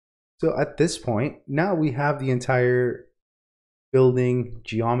So at this point, now we have the entire building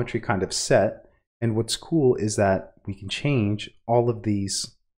geometry kind of set. And what's cool is that we can change all of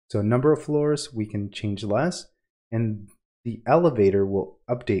these. So number of floors, we can change less, and the elevator will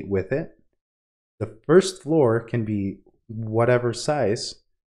update with it. The first floor can be whatever size,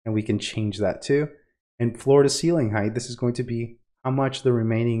 and we can change that too. And floor to ceiling height, this is going to be how much the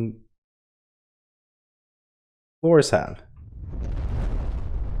remaining floors have.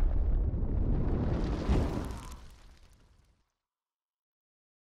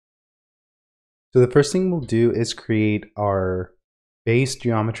 So the first thing we'll do is create our base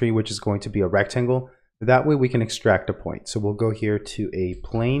geometry, which is going to be a rectangle. That way we can extract a point. So we'll go here to a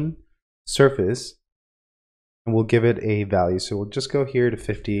plane surface and we'll give it a value. So we'll just go here to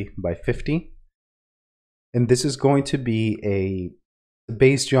 50 by 50. And this is going to be the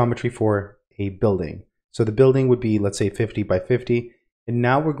base geometry for a building. So the building would be, let's say, 50 by 50. And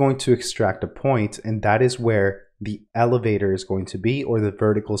now we're going to extract a point, and that is where the elevator is going to be, or the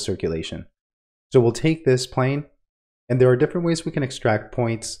vertical circulation. So we'll take this plane, and there are different ways we can extract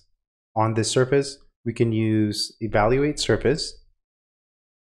points on this surface. We can use evaluate surface,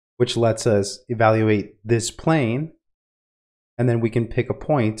 which lets us evaluate this plane, and then we can pick a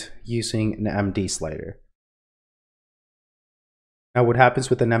point using an MD slider. Now what happens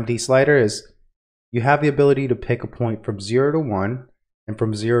with an MD slider is you have the ability to pick a point from 0 to 1 and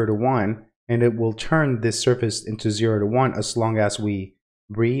from 0 to 1, and it will turn this surface into 0 to 1 as long as we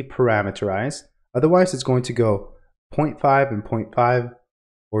re-parameterize. Otherwise, it's going to go 0.5 and 0.5,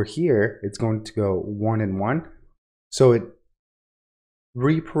 or here it's going to go 1 and 1. So it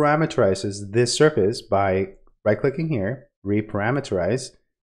re-parameterizes this surface by right-clicking here, re-parameterize.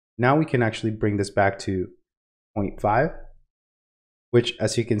 Now we can actually bring this back to 0.5, which,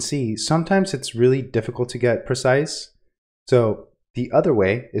 as you can see, sometimes it's really difficult to get precise. So the other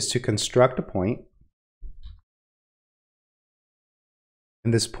way is to construct a point.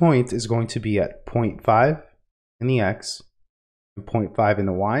 And this point is going to be at 0.5 in the X and 0.5 in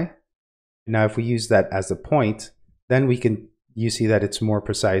the Y. Now, if we use that as a point, then you see that it's more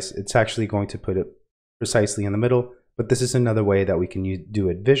precise. It's actually going to put it precisely in the middle, but this is another way that we can do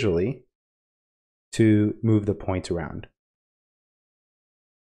it visually to move the point around.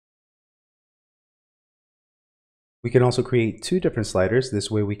 We can also create two different sliders.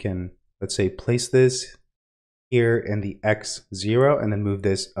 This way we can, let's say, place this here in the X0 and then move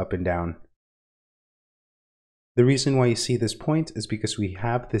this up and down. The reason why you see this point is because we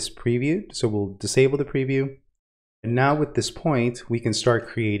have this preview. So we'll disable the preview. And now with this point, we can start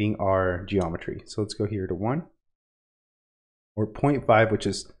creating our geometry. So let's go here to 1 or 0.5, which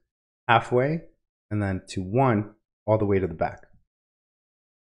is halfway, and then to 1 all the way to the back.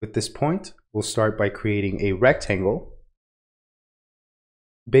 With this point, we'll start by creating a rectangle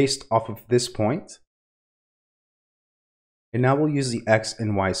based off of this point. And now we'll use the X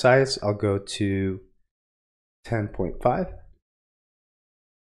and Y size. I'll go to 10.5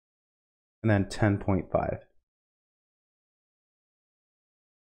 and then 10.5.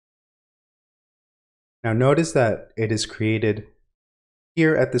 Now notice that it is created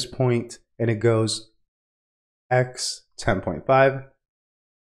here at this point, and it goes X 10.5,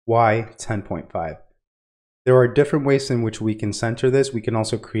 Y 10.5. There are different ways in which we can center this. We can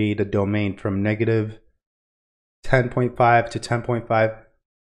also create a domain from negative 10.5 to 10.5,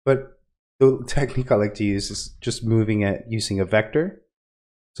 but the technique I like to use is just moving it using a vector.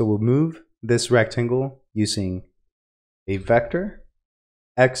 So we'll move this rectangle using a vector,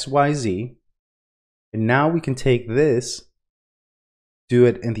 X, Y, Z, and now we can take this, do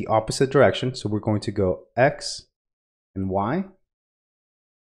it in the opposite direction. So we're going to go X and Y.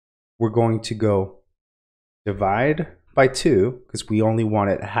 We're going to go divide by 2 because we only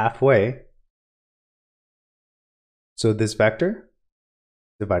want it halfway. So this vector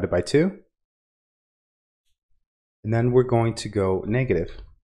divided by 2. And then we're going to go negative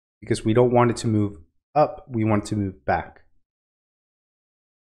because we don't want it to move up, we want it to move back.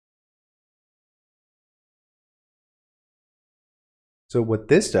 So what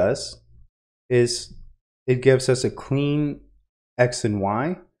this does is it gives us a clean X and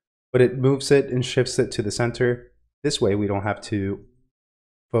Y, but it moves it and shifts it to the center. This way we don't have to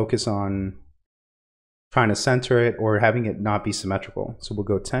focus on trying to center it or having it not be symmetrical. So we'll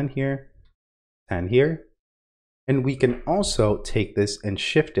go 10 here, 10 here. And we can also take this and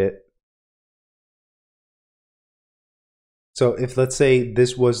shift it. So if, let's say,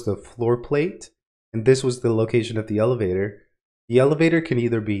 this was the floor plate and this was the location of the elevator can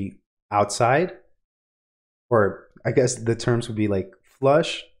either be outside, or I guess the terms would be like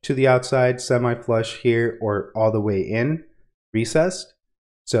flush to the outside, semi-flush here, or all the way in, recessed.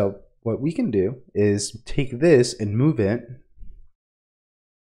 So what we can do is take this and move it,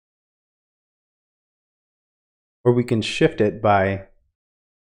 or we can shift it by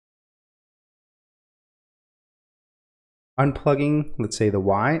unplugging, let's say the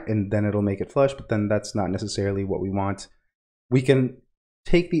Y, and then it'll make it flush, but then that's not necessarily what we want. We can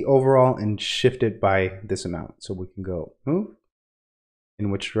take the overall and shift it by this amount. So we can go move,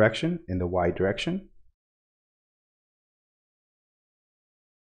 in which direction? In the Y direction.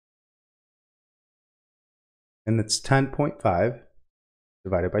 And it's 10.5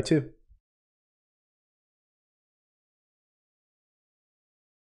 divided by 2.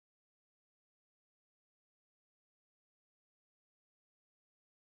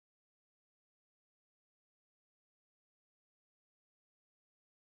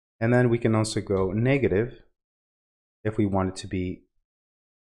 And then we can also go negative if we want it to be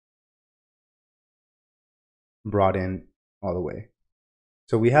brought in all the way.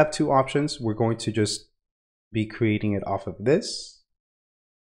 So we have two options. We're going to just be creating it off of this.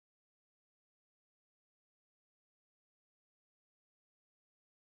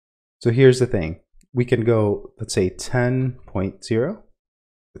 So here's the thing. We can go, let's say 10.0.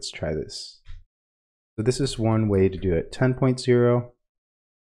 Let's try this. So this is one way to do it. 10.0.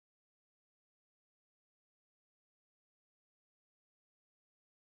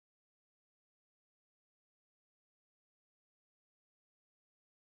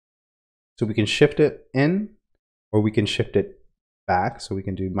 So we can shift it in, or we can shift it back. So we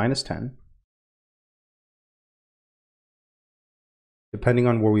can do -10. Depending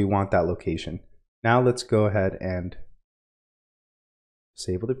on where we want that location. Now let's go ahead and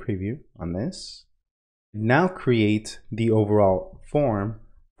disable the preview on this. Now create the overall form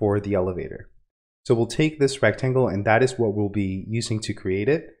for the elevator. So we'll take this rectangle, and that is what we'll be using to create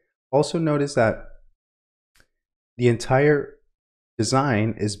it. Also notice that the entire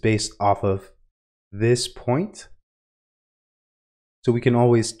design is based off of this point. So we can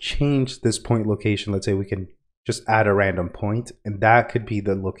always change this point location. Let's say we can just add a random point, and that could be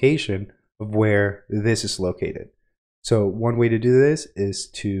the location of where this is located. So one way to do this is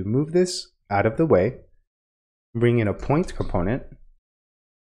to move this out of the way, bring in a point component,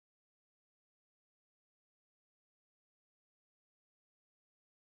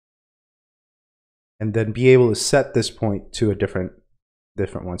 and then be able to set this point to a different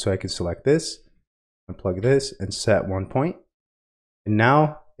one. So I can select this, unplug this, and set one point. And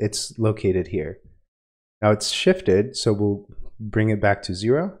now it's located here. Now it's shifted, so we'll bring it back to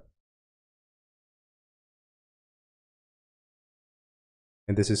 0.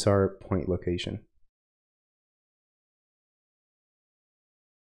 And this is our point location.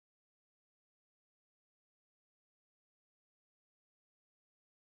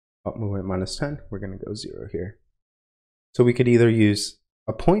 I'll move it -10. We're going to go 0 here. So we could either use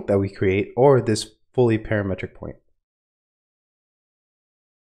a point that we create or this fully parametric point.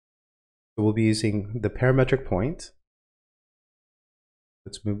 So we'll be using the parametric point.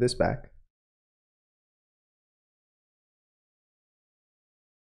 Let's move this back.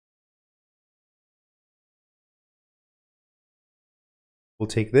 We'll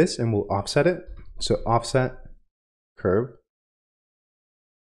take this and we'll offset it. So offset curve.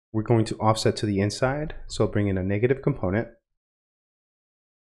 We're going to offset to the inside. So I'll bring in a negative component.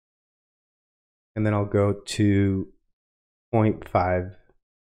 And then I'll go to 0.50.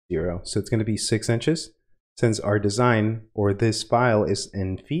 So it's going to be 6 inches. Since our design or this file is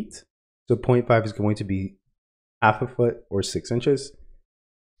in feet, so 0.5 is going to be half a foot or 6 inches.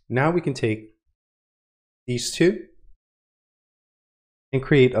 Now we can take these two and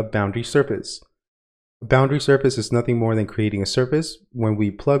create a boundary surface. A boundary surface is nothing more than creating a surface. When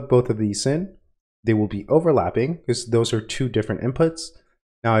we plug both of these in, they will be overlapping because those are two different inputs.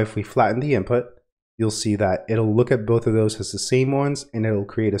 Now if we flatten the input, you'll see that it'll look at both of those as the same ones, and it'll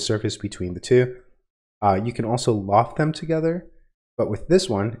create a surface between the two. You can also loft them together, but with this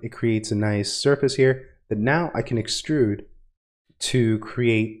one, it creates a nice surface here that now I can extrude to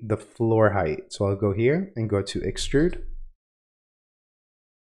create the floor height. So I'll go here and go to extrude,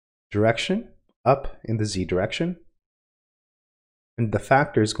 direction, up in the Z direction, and the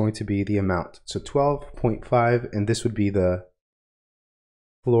factor is going to be the amount. So 12.5, and this would be the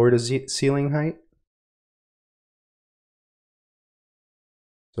floor to ceiling height.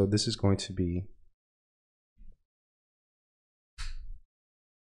 So this is going to be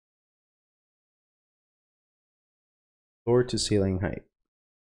floor to ceiling height.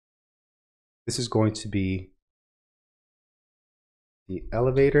 This is going to be the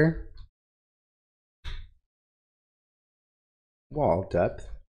elevator wall depth.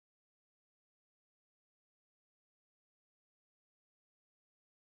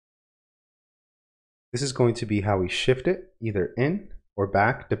 This is going to be how we shift it, either in or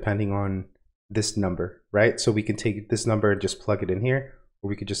back, depending on this number, right? So we can take this number and just plug it in here, or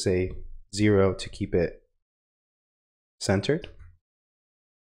we could just say 0 to keep it centered.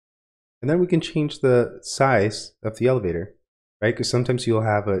 And then we can change the size of the elevator, right? Because sometimes you'll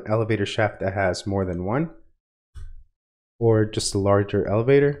have an elevator shaft that has more than one, or just a larger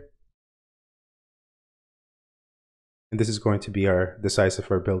elevator. And this is going to be the size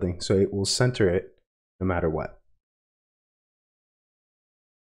of our building, so it will center it no matter what.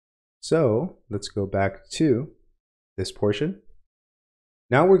 So let's go back to this portion.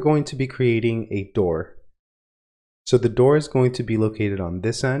 Now we're going to be creating a door. So the door is going to be located on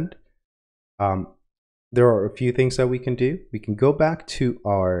this end. There are a few things that we can do. We can go back to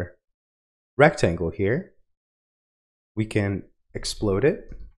our rectangle here. We can explode it.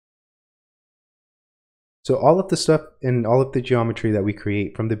 So all of the stuff and all of the geometry that we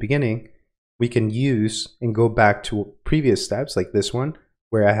create from the beginning, we can use and go back to previous steps like this one,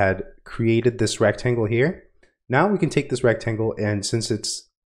 where I had created this rectangle here. Now we can take this rectangle, and since it's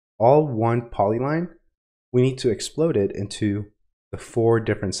all one polyline, we need to explode it into the 4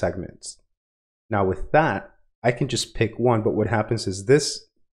 different segments. Now with that, I can just pick one, but what happens is this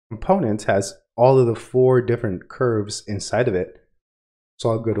component has all of the 4 different curves inside of it. So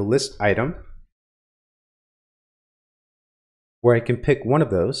I'll go to list item, where I can pick one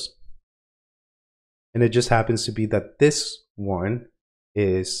of those. And it just happens to be that this one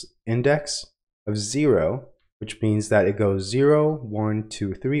is index of 0, which means that it goes 0, 1,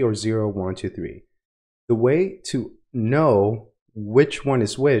 2, 3, or 0, 1, 2, 3. The way to know which one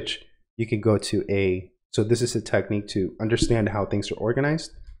is which, you can go to so this is a technique to understand how things are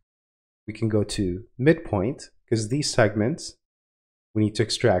organized. We can go to midpoint, because these segments, we need to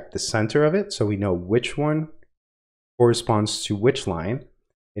extract the center of it so we know which one corresponds to which line.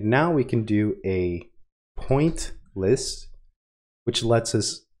 And now we can do a point list, which lets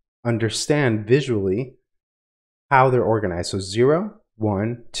us understand visually how they're organized. So 0,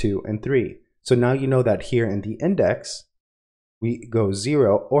 1, 2, and 3. So now you know that here in the index, we go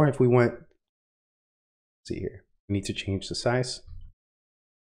 0, or if we went, let's see here, we need to change the size.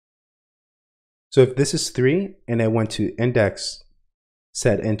 So if this is 3 and I went to index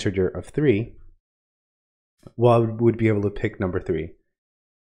set integer of 3, well, I would be able to pick number 3.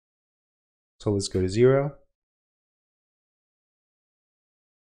 So let's go to 0.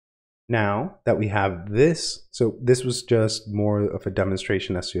 Now that we have this, so this was just more of a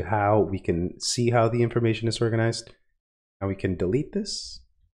demonstration as to how we can see how the information is organized. Now we can delete this,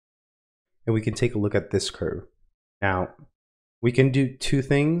 and we can take a look at this curve. Now, we can do 2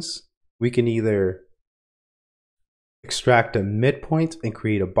 things. We can either extract a midpoint and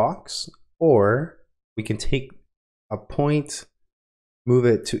create a box, or we can take a point, move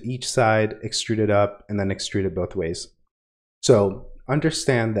it to each side, extrude it up, and then extrude it both ways. So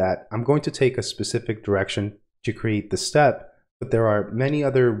understand that I'm going to take a specific direction to create the step, but there are many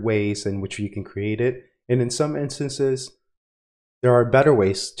other ways in which you can create it. And in some instances, there are better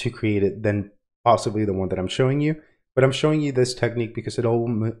ways to create it than possibly the one that I'm showing you. But I'm showing you this technique because it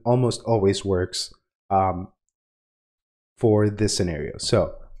almost always works for this scenario.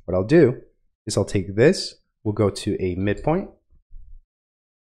 So what I'll do is I'll take this, we'll go to a midpoint.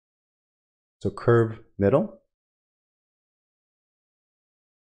 So curve middle.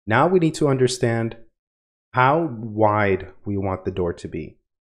 Now we need to understand how wide we want the door to be.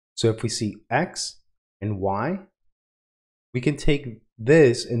 So if we see X and Y, we can take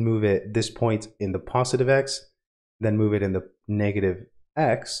this and move it, this point in the positive X, then move it in the negative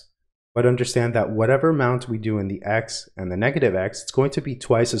X. But understand that whatever amount we do in the X and the negative X, it's going to be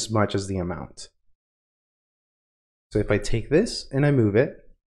twice as much as the amount. So if I take this and I move it,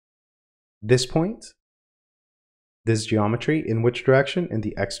 this point, this geometry, in which direction? In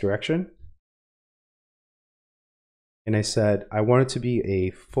the X direction. And I said I want it to be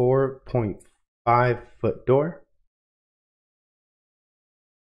a 4.5 foot door.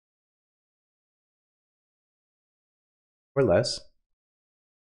 Or less.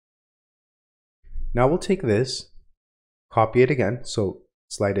 Now we'll take this, copy it again, so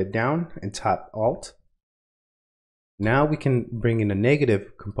slide it down and tap Alt. Now we can bring in a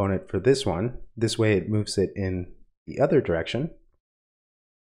negative component for this one. This way it moves it in the other direction.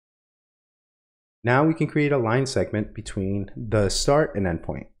 Now we can create a line segment between the start and end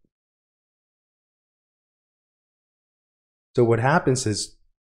point. So what happens is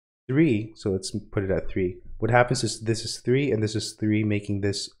 3, so let's put it at 3. What happens is this is 3 and this is 3, making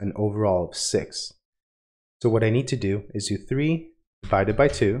this an overall of 6. So what I need to do is do 3 divided by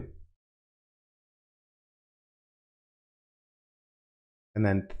 2. And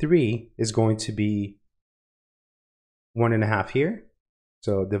then 3 is going to be 1.5 here.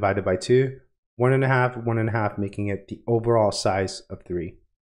 So divided by 2, 1.5, 1.5, making it the overall size of 3.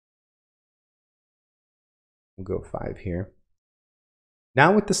 We'll go 5 here.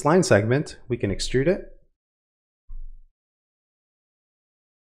 Now with this line segment, we can extrude it.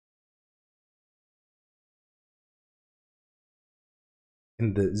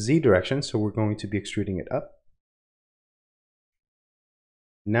 In the Z direction, so we're going to be extruding it up.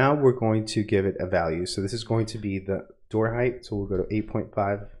 Now we're going to give it a value. So this is going to be the door height. So we'll go to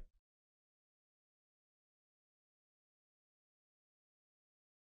 8.5.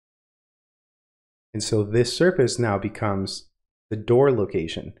 And so this surface now becomes the door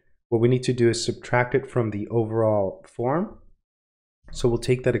location. What we need to do is subtract it from the overall form. So we'll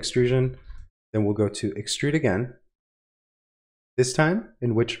take that extrusion, then we'll go to extrude again. This time,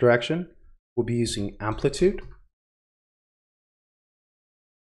 in which direction? We'll be using amplitude.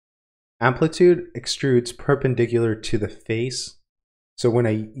 Amplitude extrudes perpendicular to the face. So when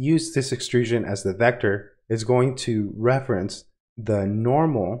I use this extrusion as the vector, it's going to reference the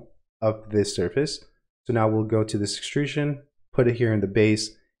normal of this surface. So now we'll go to this extrusion, put it here in the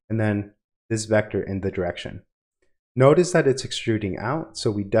base, and then this vector in the direction. Notice that it's extruding out, so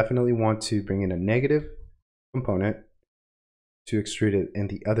we definitely want to bring in a negative component to extrude it in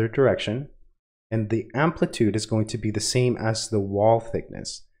the other direction. And the amplitude is going to be the same as the wall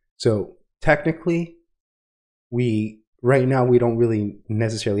thickness. So technically, right now we don't really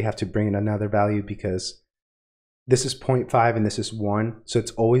necessarily have to bring in another value because this is 0.5 and this is 1. So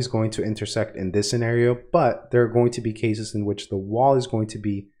it's always going to intersect in this scenario, but there are going to be cases in which the wall is going to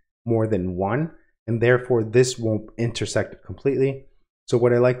be more than 1, and therefore this won't intersect completely. So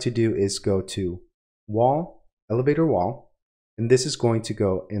what I like to do is go to wall, elevator wall, and this is going to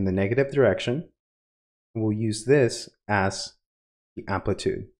go in the negative direction. We'll use this as the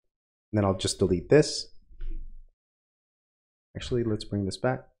amplitude. And then I'll just delete this. Actually, let's bring this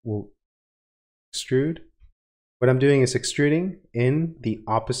back. We'll extrude. What I'm doing is extruding in the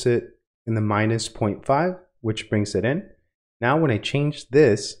opposite, in the minus 0.5, which brings it in. Now when I change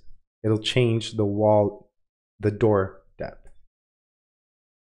this, it'll change the wall, the door depth.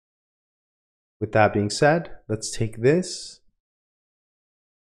 With that being said, let's take this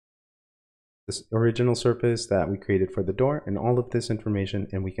original surface that we created for the door and all of this information,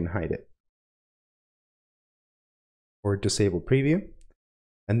 and we can hide it or disable preview.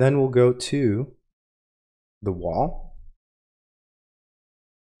 And then we'll go to the wall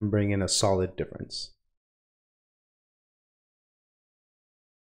and bring in a solid difference.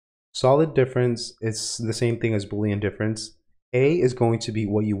 Solid difference is the same thing as Boolean difference. A is going to be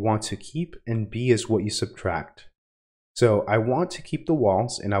what you want to keep and B is what you subtract. So I want to keep the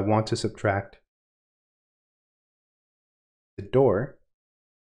walls and I want to subtract the door.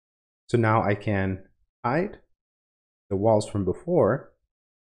 So now I can hide the walls from before,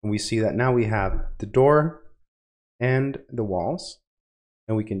 and we see that now we have the door and the walls,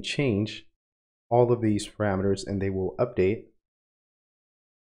 and we can change all of these parameters and they will update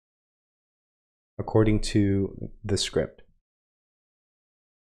according to the script.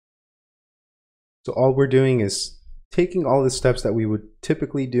 So all we're doing is taking all the steps that we would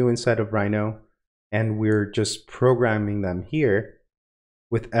typically do inside of Rhino, and we're just programming them here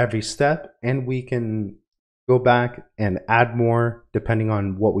with every step, and we can go back and add more depending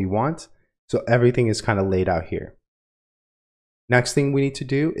on what we want. So everything is kind of laid out here. Next thing we need to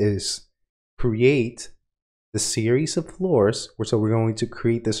do is create the series of floors. So we're going to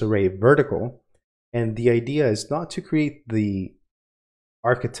create this array vertical, and the idea is not to create the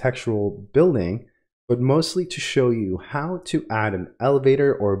architectural building, but mostly to show you how to add an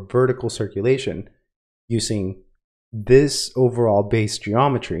elevator or vertical circulation using this overall base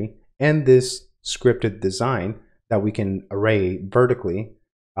geometry and this scripted design that we can array vertically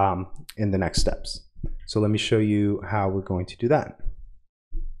in the next steps. So let me show you how we're going to do that.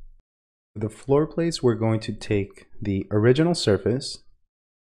 For the floor plates, we're going to take the original surface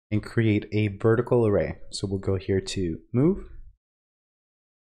and create a vertical array. So we'll go here to move,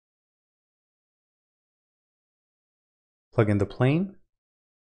 plug in the plane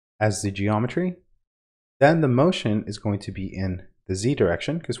as the geometry. Then the motion is going to be in the Z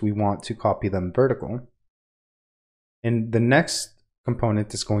direction because we want to copy them vertical. And the next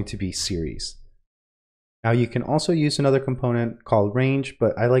component is going to be series. Now you can also use another component called range,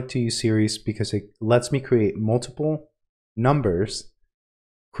 but I like to use series because it lets me create multiple numbers,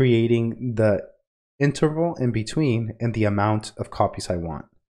 creating the interval in between and the amount of copies I want.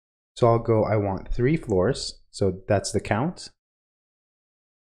 So I'll go, I want 3 floors, so that's the count.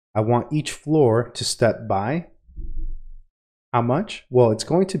 I want each floor to step by. How much? Well, it's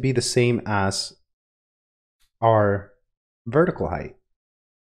going to be the same as our vertical height.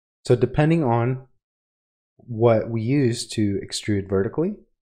 So depending on what we use to extrude vertically,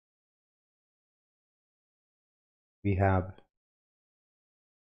 we have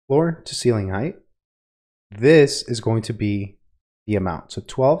floor to ceiling height. This is going to be the amount. So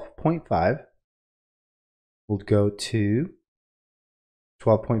 12.5 will go to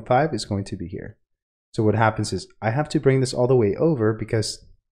 12.5 is going to be here. So what happens is I have to bring this all the way over because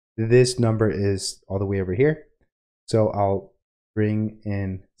this number is all the way over here. So I'll bring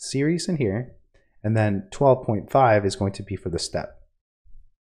in series in here, and then 12.5 is going to be for the step.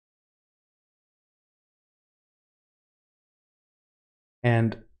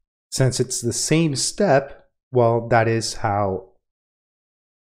 And since it's the same step, well, that is how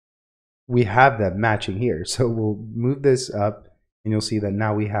we have them matching here. So we'll move this up and you'll see that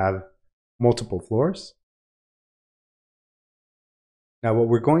now we have multiple floors. Now what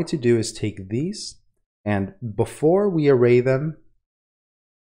we're going to do is take these, and before we array them,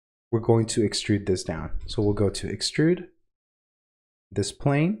 we're going to extrude this down. So we'll go to extrude this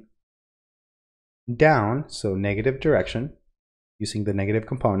plane down, so negative direction, using the negative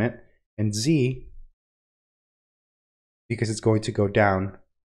component, and Z, because it's going to go down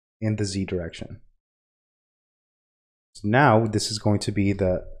in the Z direction. So now this is going to be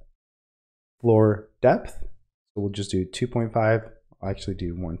the floor depth. So we'll just do 2.5, I'll actually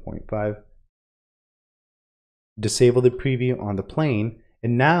do 1.5. Disable the preview on the plane,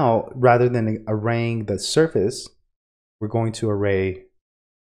 and now rather than arraying the surface, we're going to array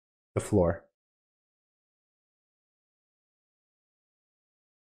the floor.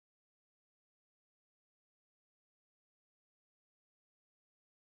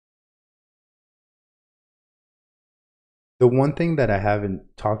 The one thing that I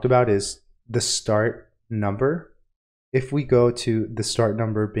haven't talked about is the start number. If we go to the start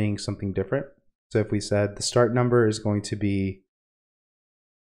number being something different, so if we said the start number is going to be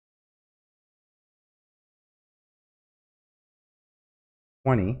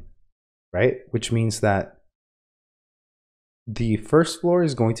 20, right? Which means that the first floor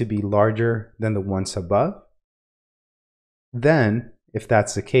is going to be larger than the ones above. Then, if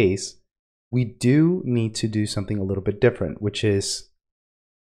that's the case, we do need to do something a little bit different, which is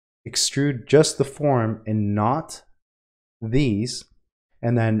extrude just the form and not these,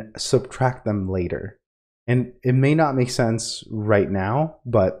 and then subtract them later. And it may not make sense right now,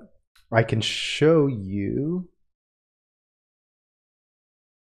 but I can show you.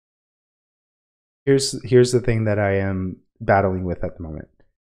 Here's the thing that I am battling with at the moment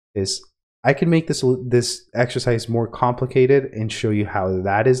is I can make this exercise more complicated and show you how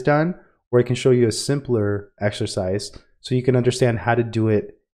that is done, or I can show you a simpler exercise so you can understand how to do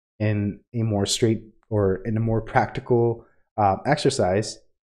it in a more straight or in a more practical exercise,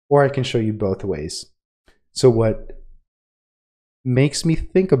 or I can show you both ways. So what makes me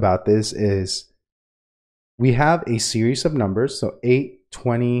think about this is we have a series of numbers, so 8,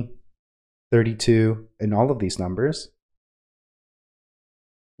 20, 32, and all of these numbers,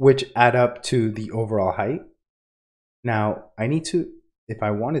 which add up to the overall height. Now, I need to, if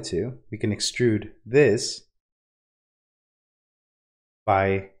I wanted to, we can extrude this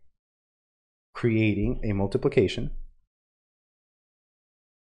by creating a multiplication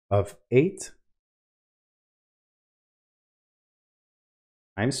of 8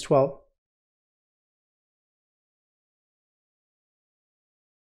 times 12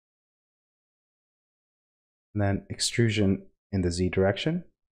 and then extrusion in the Z direction,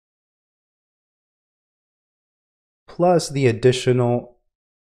 plus the additional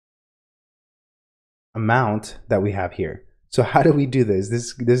amount that we have here. So how do we do this?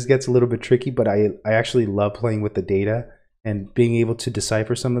 This gets a little bit tricky, but I actually love playing with the data and being able to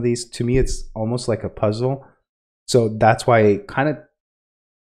decipher some of these. To me, it's almost like a puzzle. So that's why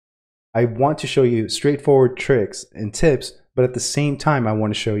I want to show you straightforward tricks and tips, but at the same time, I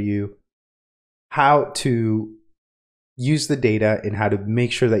want to show you how to use the data and how to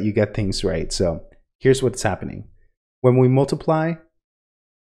make sure that you get things right. So here's what's happening. When we multiply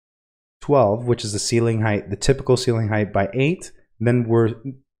 12, which is the ceiling height, the typical ceiling height, by 8, then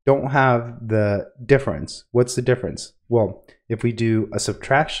we don't have the difference. What's the difference? Well, if we do a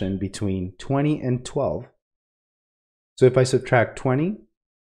subtraction between 20 and 12, so if I subtract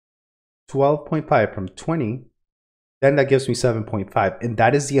 12.5 from 20, then that gives me 7.5, and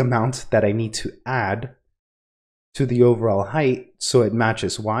that is the amount that I need to add to the overall height so it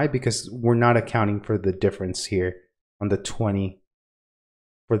matches. Why? Because we're not accounting for the difference here on the 20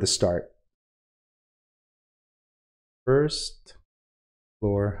 for the start. First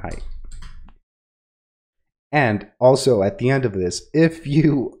floor height. And also at the end of this, if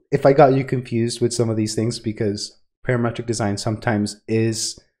I got you confused with some of these things, because parametric design sometimes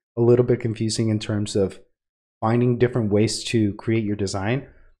is a little bit confusing in terms of finding different ways to create your design.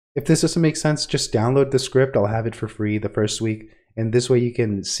 If this doesn't make sense, just download the script. I'll have it for free the first week, and this way you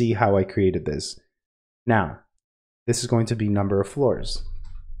can see how I created this. Now, this is going to be number of floors.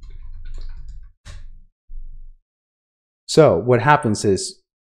 So what happens is,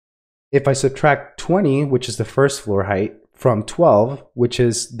 if I subtract 20, which is the first floor height, from 12, which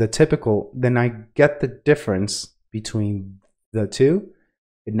is the typical, then I get the difference between the two.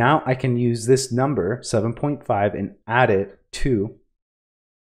 And now I can use this number, 7.5, and add it to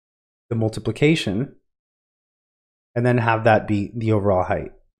the multiplication, and then have that be the overall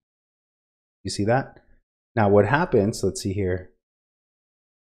height. You see that? Now what happens, let's see here.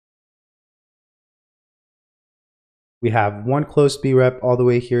 We have one closed B rep all the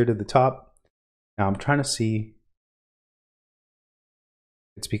way here to the top. Now I'm trying to see,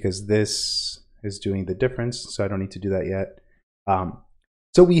 it's because this is doing the difference, so I don't need to do that yet.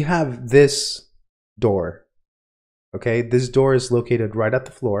 So we have this door, okay? This door is located right at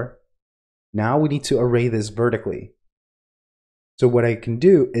the floor. Now we need to array this vertically. So what I can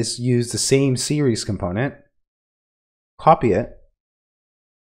do is use the same series component, copy it,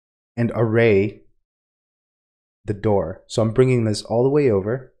 and array the door. So I'm bringing this all the way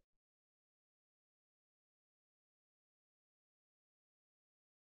over.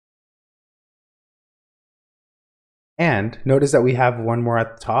 And notice that we have one more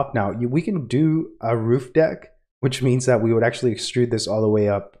at the top. Now we can do a roof deck, which means that we would actually extrude this all the way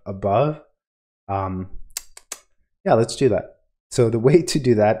up above. Yeah, let's do that. So the way to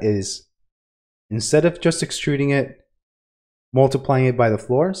do that is, instead of just extruding it, multiplying it by the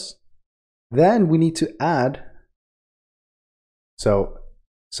floors, then we need to add. So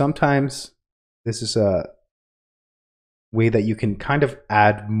sometimes this is a way that you can kind of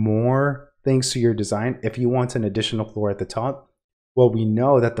add more things to your design. If you want an additional floor at the top, well, we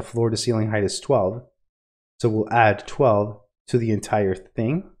know that the floor to ceiling height is 12. So we'll add 12 to the entire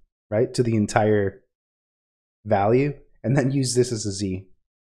thing, right? To the entire value, and then use this as a Z,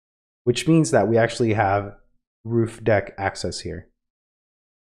 which means that we actually have roof deck access here.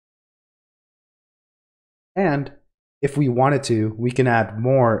 And if we wanted to, we can add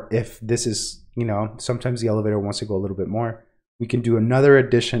more. If this is, you know, sometimes the elevator wants to go a little bit more, we can do another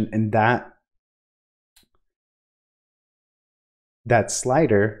addition, and that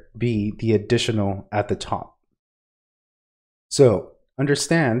slider be the additional at the top. So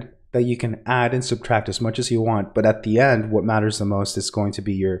understand that you can add and subtract as much as you want, but at the end, what matters the most is going to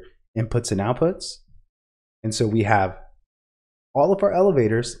be your inputs and outputs. And so we have all of our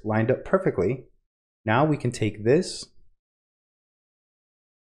elevators lined up perfectly. Now we can take this,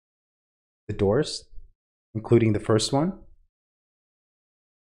 the doors, including the first one.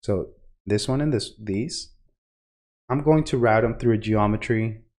 So this one and these. I'm going to route them through a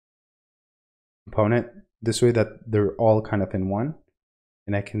geometry component this way that they're all kind of in one.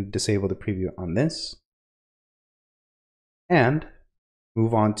 And I can disable the preview on this and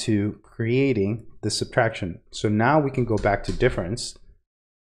move on to creating the subtraction. So now we can go back to difference,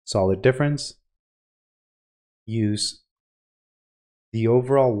 solid difference, use the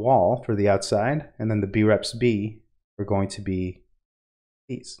overall wall for the outside, and then the B reps B are going to be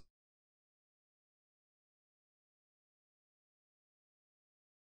these.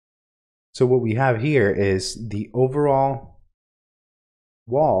 So what we have here is the overall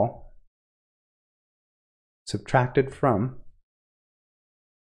wall subtracted from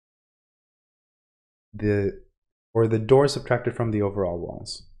the door subtracted from the overall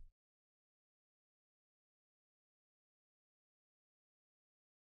walls.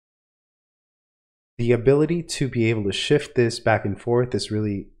 The ability to be able to shift this back and forth is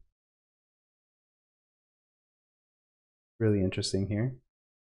really interesting here.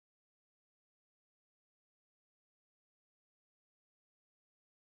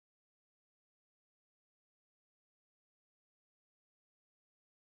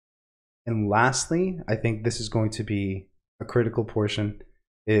 And lastly, I think this is going to be a critical portion,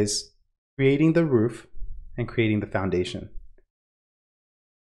 is creating the roof and creating the foundation.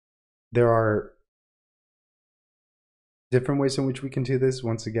 There are different ways in which we can do this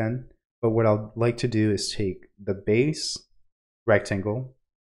once again, but what I'd like to do is take the base rectangle,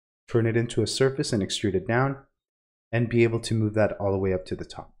 turn it into a surface and extrude it down, and be able to move that all the way up to the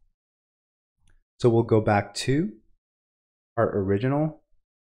top. So we'll go back to our original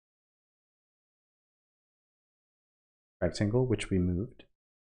rectangle, which we moved,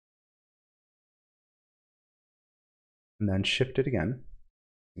 and then shift it again.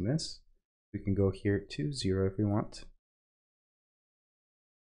 In this, we can go here to 0 if we want.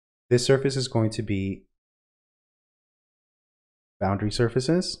 This surface is going to be boundary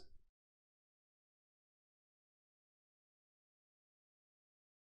surfaces.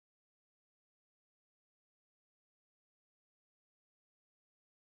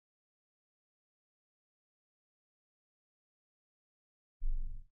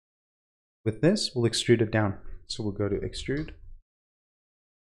 With this, we'll extrude it down. So we'll go to extrude,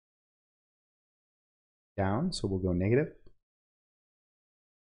 down, so we'll go negative.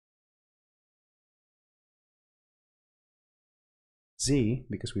 Z,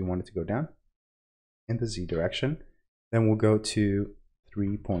 because we want it to go down in the Z direction. Then we'll go to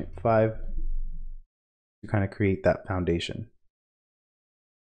 3.5 to kind of create that foundation.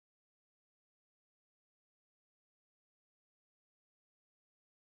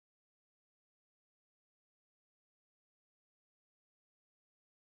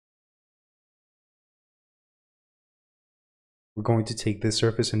 We're going to take this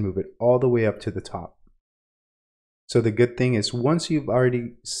surface and move it all the way up to the top. So the good thing is once you've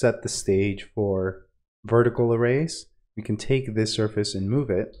already set the stage for vertical arrays, we can take this surface and move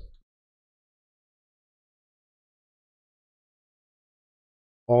it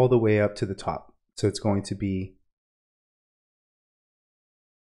all the way up to the top. So it's going to be,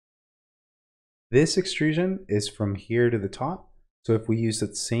 this extrusion is from here to the top. So if we use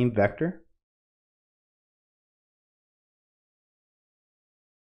that same vector,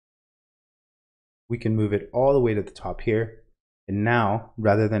 we can move it all the way to the top here. And now,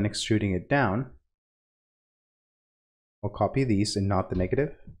 rather than extruding it down, I'll copy these and not the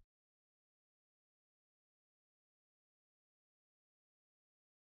negative.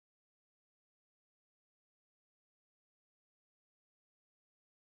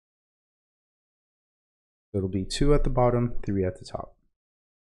 So it'll be 2 at the bottom, 3 at the top.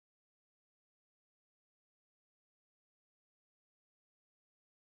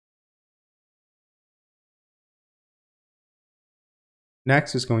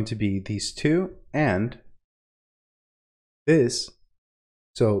 Next is going to be these two and this.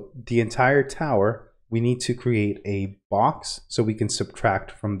 So the entire tower, we need to create a box so we can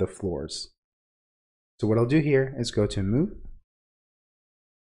subtract from the floors. So what I'll do here is go to move.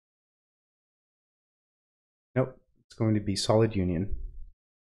 Nope, it's going to be solid union.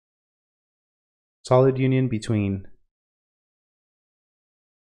 Solid union between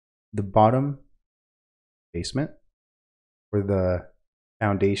the bottom basement or the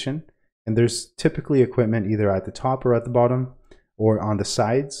foundation, and there's typically equipment either at the top or at the bottom or on the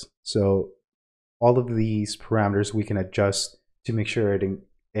sides. So all of these parameters we can adjust to make sure it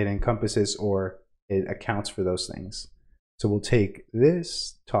encompasses or it accounts for those things. So we'll take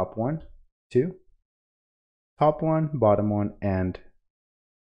this top one, 2, top one, bottom one, and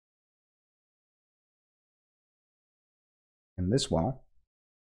this wall.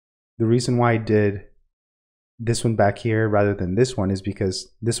 The reason why I did this one back here rather than this one is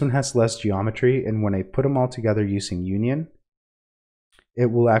because this one has less geometry, and when I put them all together using union, it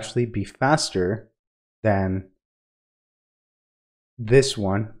will actually be faster than this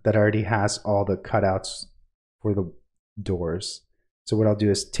one that already has all the cutouts for the doors. So what I'll do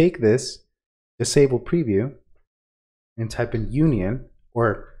is take this, disable preview, and type in union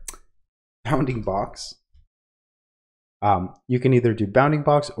or bounding box. You can either do bounding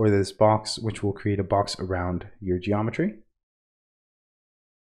box or this box, which will create a box around your geometry.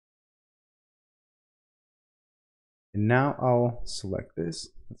 And now I'll select this.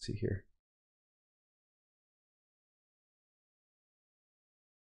 Let's see here.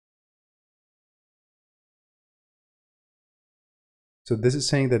 So this is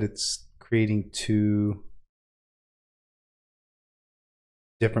saying that it's creating 2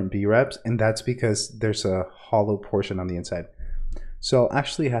 different B-reps, and that's because there's a hollow portion on the inside. So I'll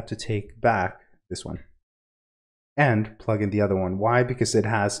actually have to take back this one and plug in the other one. Why? Because it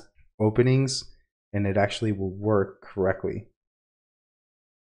has openings and it actually will work correctly.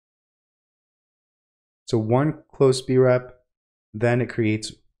 So one closed B-rep, then it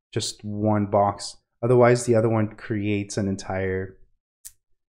creates just one box. Otherwise the other one creates an entire,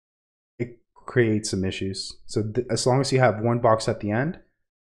 it creates some issues. So as long as you have one box at the end,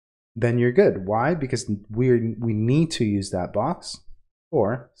 then you're good. Why? Because we need to use that box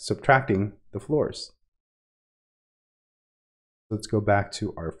for subtracting the floors. Let's go back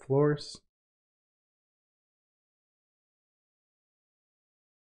to our floors.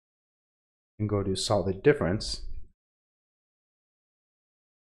 And go to solid difference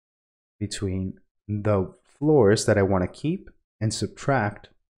between the floors that I want to keep and subtract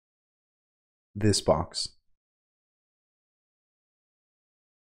this box.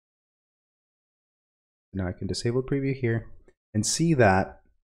 Now I can disable preview here and see that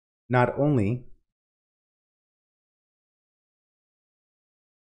not only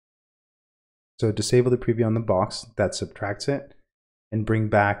So disable the preview on the box, that subtracts it, and bring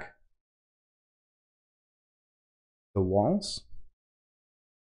back the walls.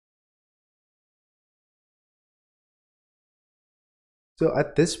 So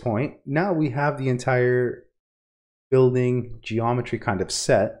at this point, now we have the entire building geometry kind of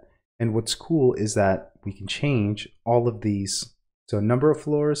set. And what's cool is that we can change all of these. So number of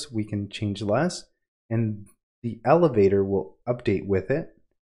floors, we can change less, and the elevator will update with it.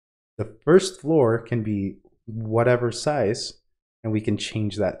 The first floor can be whatever size, and we can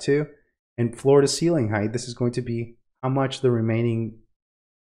change that too. And floor to ceiling height, this is going to be how much the remaining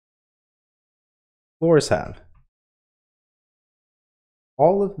floors have.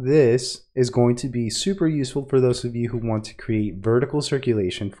 All of this is going to be super useful for those of you who want to create vertical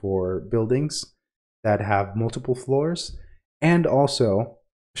circulation for buildings that have multiple floors, and also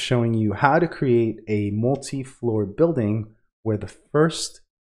showing you how to create a multi-floor building where the first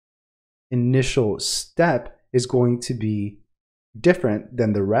initial step is going to be different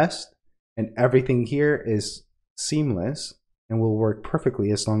than the rest, and everything here is seamless and will work perfectly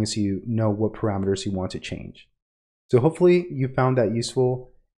as long as you know what parameters you want to change. So hopefully you found that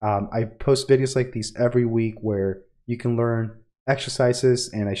useful. I post videos like these every week where you can learn exercises,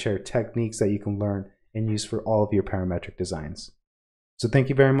 and I share techniques that you can learn and use for all of your parametric designs. So thank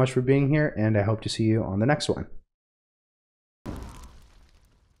you very much for being here, and I hope to see you on the next one.